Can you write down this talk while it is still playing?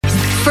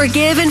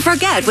Forgive and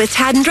Forget with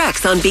Tad and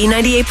Drex on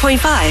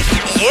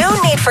B98.5.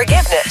 You need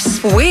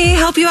forgiveness. We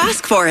help you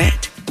ask for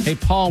it. Hey,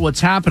 Paul,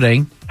 what's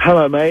happening?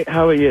 Hello, mate.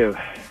 How are you?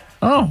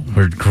 Oh,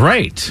 we're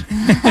great.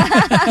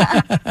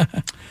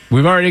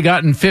 We've already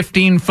gotten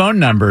 15 phone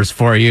numbers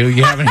for you.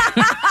 You haven't.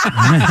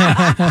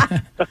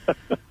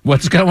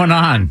 What's going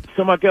on?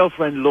 So my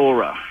girlfriend,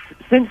 Laura,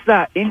 since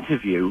that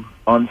interview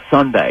on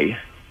Sunday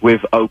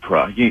with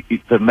Oprah,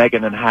 the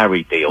Meghan and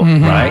Harry deal,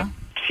 right?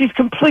 She's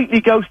completely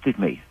ghosted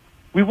me.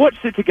 We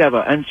watched it together,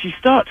 and she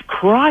starts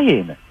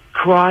crying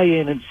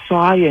and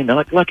sighing,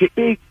 like a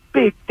big,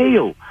 big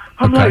deal.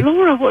 I'm like,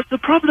 Laura, what's the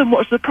problem?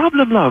 What's the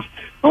problem, love?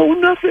 Oh,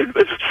 nothing.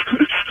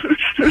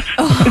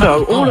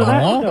 All of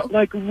that stuff.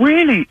 Like,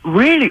 really,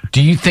 really.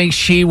 Do you think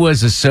she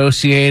was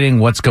associating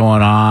what's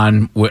going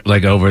on,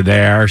 like, over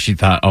there? She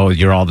thought, oh,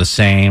 you're all the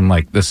same.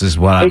 Like, this is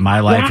what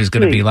my life is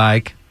going to be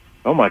like?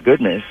 Oh, my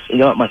goodness.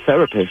 You're like my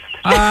therapist.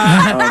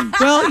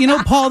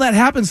 Well, Paul, that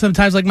happens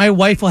sometimes. Like, my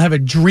wife will have a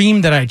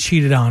dream that I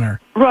cheated on her.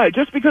 Right.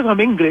 Just because I'm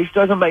English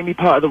doesn't make me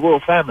part of the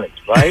royal family,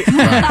 right?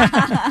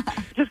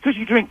 Just because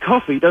you drink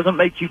coffee doesn't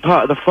make you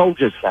part of the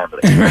Folgers family.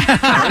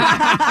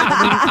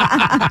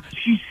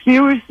 She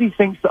seriously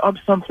thinks that I'm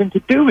something to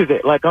do with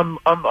it. Like, I'm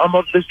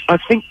of this, I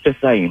think the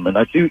same, and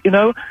I do,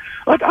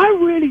 Like, I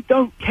really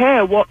don't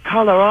care what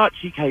color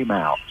Archie came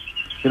out.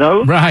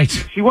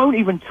 Right. She won't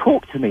even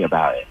talk to me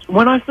about it.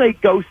 When I say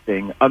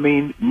ghosting, I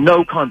mean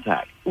no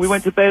contact. We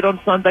went to bed on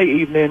Sunday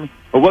evening.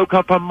 I woke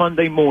up on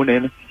Monday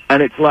morning,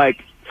 and it's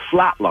like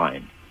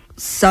flatline.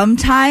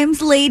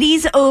 Sometimes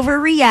ladies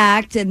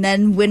overreact, and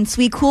then once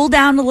we cool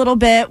down a little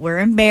bit, we're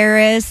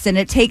embarrassed, and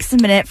it takes a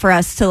minute for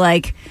us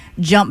to,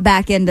 jump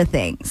back into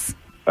things.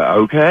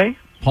 Okay.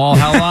 Paul,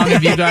 how long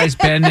have you guys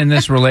been in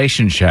this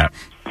relationship?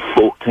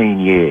 14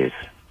 years.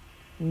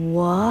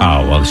 What?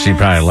 Oh, well, she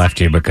probably left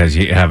you because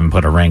you haven't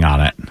put a ring on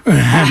it.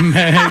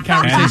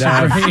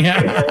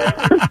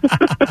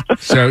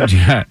 So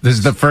this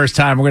is the first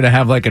time we're going to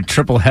have a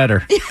triple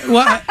header.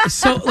 Well,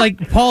 so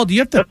Paul, do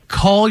you have to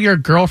call your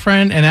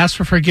girlfriend and ask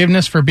for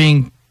forgiveness for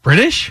being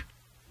British?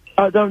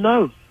 I don't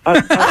know.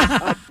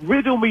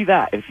 Riddle me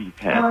that if you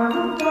can.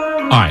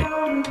 All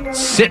right.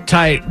 Sit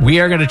tight. We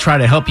are going to try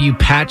to help you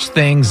patch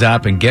things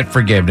up and get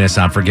forgiveness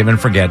on Forgive and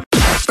Forget.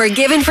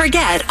 Forgive and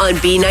Forget on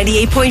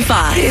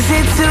B98.5. Is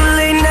it too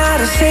late now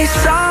to say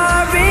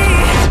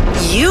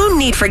sorry? You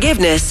need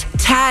forgiveness.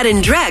 Tad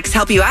and Drex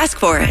help you ask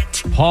for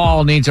it.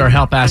 Paul needs our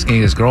help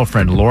asking his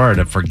girlfriend, Laura,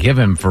 to forgive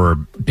him for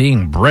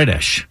being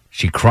British.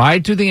 She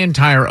cried through the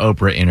entire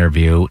Oprah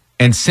interview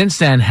and since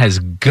then has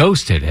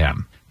ghosted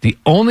him. The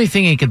only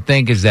thing he can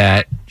think is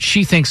that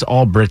she thinks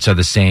all Brits are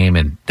the same,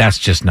 and that's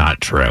just not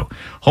true.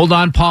 Hold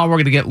on, Paul. We're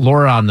going to get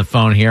Laura on the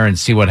phone here and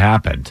see what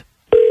happened.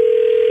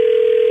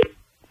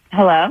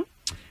 Hello?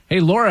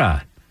 Hey,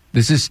 Laura.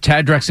 This is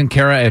Tad, Drex, and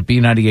Kara at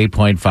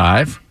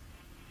B98.5.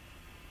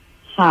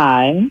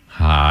 Hi.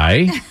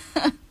 Hi.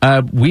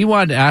 We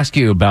wanted to ask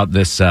you about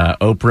this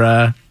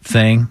Oprah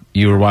thing.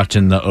 You were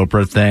watching the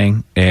Oprah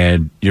thing,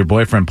 and your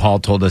boyfriend Paul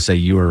told us that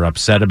you were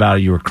upset about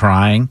it. You were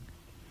crying.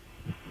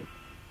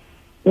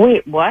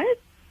 Wait, what?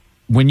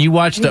 When you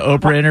watched the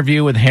Oprah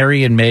interview with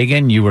Harry and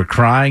Meghan, you were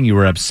crying. You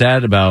were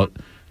upset about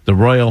the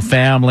royal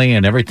family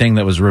and everything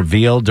that was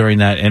revealed during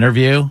that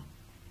interview.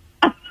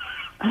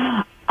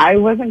 I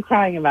wasn't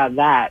crying about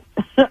that.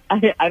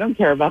 I don't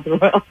care about the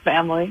royal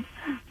family.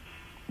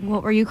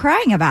 What were you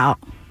crying about?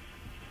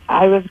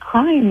 I was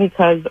crying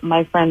because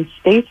my friend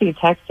Stacy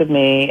texted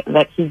me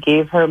that he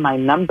gave her my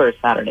number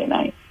Saturday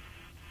night.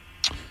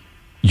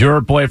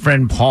 Your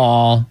boyfriend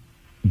Paul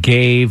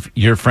gave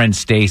your friend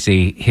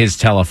Stacy his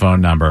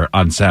telephone number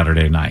on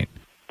Saturday night.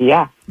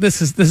 Yeah.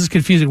 This is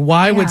confusing.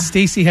 Why would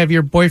Stacy have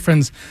your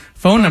boyfriend's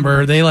phone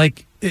number? Are they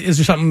is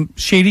there something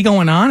shady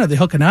going on? Are they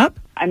hooking up?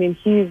 I mean,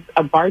 he's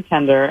a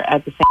bartender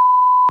at the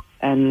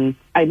and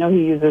I know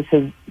he uses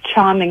his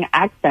charming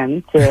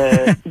accent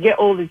to get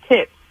all the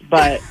tips,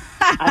 but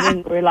I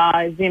didn't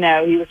realize, he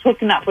was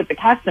hooking up with the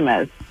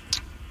customers.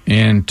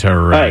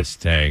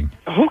 Interesting.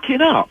 Hey,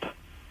 hooking up?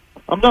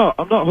 I'm not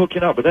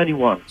hooking up with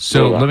anyone.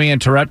 So let me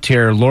interrupt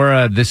here.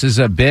 Laura, this is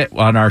a bit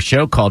on our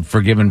show called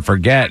Forgive and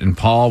Forget, and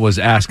Paul was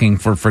asking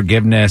for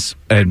forgiveness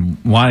and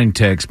wanting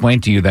to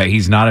explain to you that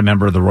he's not a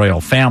member of the royal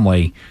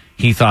family.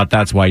 He thought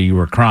that's why you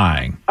were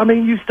crying. I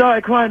mean, you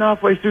started crying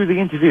halfway through the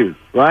interview,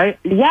 right?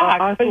 Yeah,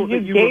 I thought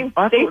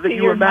that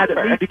you were mad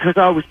at me because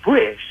I was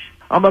British.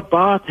 I'm a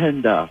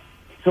bartender.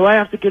 So I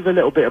have to give a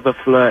little bit of a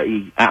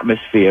flirty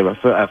atmosphere,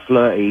 a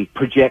flirty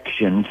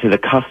projection to the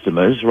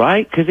customers,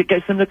 right? Because it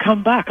gets them to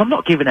come back. I'm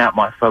not giving out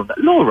my phone.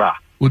 Laura.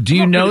 Well, do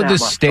you know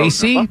this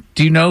Stacy?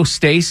 Do you know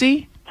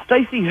Stacy?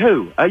 Stacy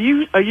who? Are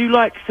you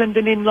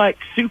sending in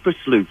super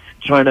sleuths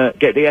trying to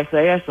get the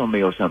SAS on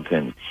me or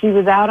something? She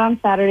was out on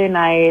Saturday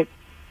night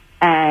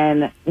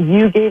and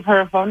you gave her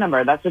a phone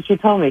number. That's what she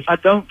told me. I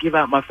don't give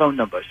out my phone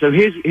number. So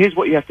here's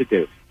what you have to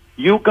do.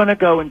 You're going to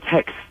go and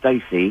text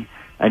Stacy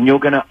and you're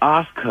going to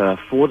ask her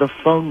for the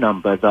phone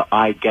number that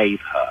I gave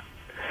her.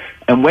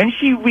 And when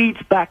she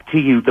reads back to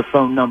you the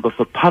phone number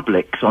for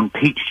Publix on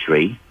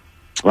Peachtree,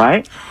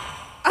 right,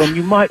 then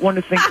you might want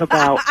to think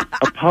about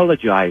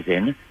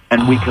apologizing,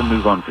 and we can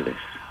move on to this.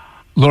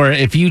 Laura,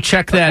 if you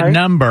check that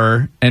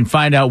number and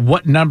find out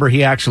what number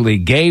he actually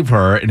gave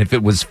her, and if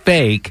it was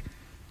fake,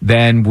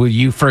 then will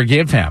you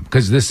forgive him?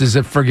 Because this is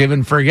a forgive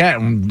and forget,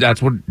 and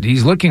that's what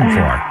he's looking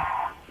for.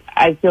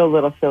 I feel a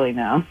little silly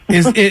now.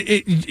 Is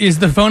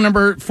the phone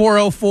number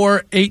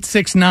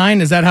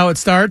 404-869? Is that how it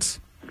starts?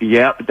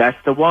 Yep, that's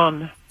the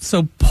one.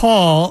 So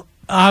Paul,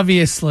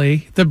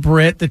 obviously, the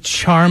Brit, the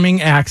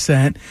charming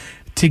accent,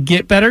 to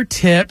get better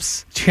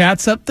tips,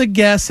 chats up the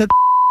guests at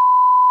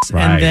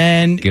Right. and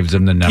then gives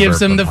them the number. Gives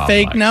them the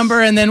fake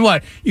number, and then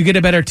what? You get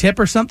a better tip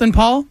or something,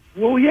 Paul?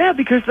 Well, yeah,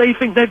 because they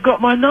think they've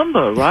got my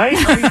number, right?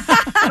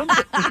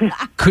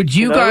 Could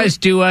you guys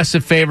do us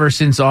a favor,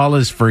 since all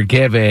is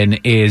forgiven?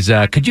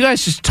 Could you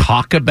guys just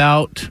talk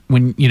about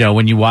when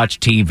you watch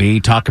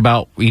TV, talk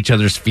about each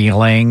other's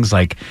feelings?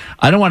 Like,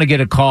 I don't want to get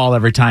a call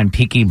every time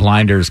Peaky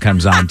Blinders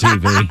comes on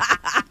TV.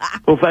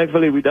 Well,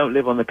 thankfully, we don't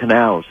live on the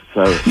canals,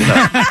 so. On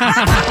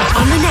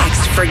the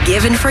next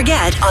Forgive and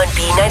Forget on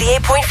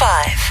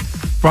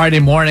B98.5. Friday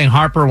morning,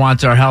 Harper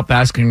wants our help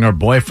asking her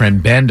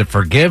boyfriend, Ben, to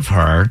forgive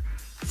her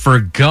for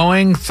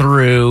going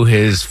through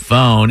his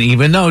phone,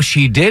 even though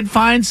she did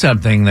find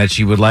something that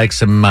she would like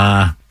some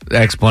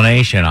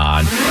explanation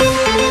on.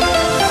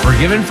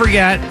 Forgive and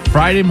Forget,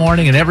 Friday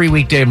morning and every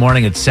weekday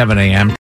morning at 7 a.m.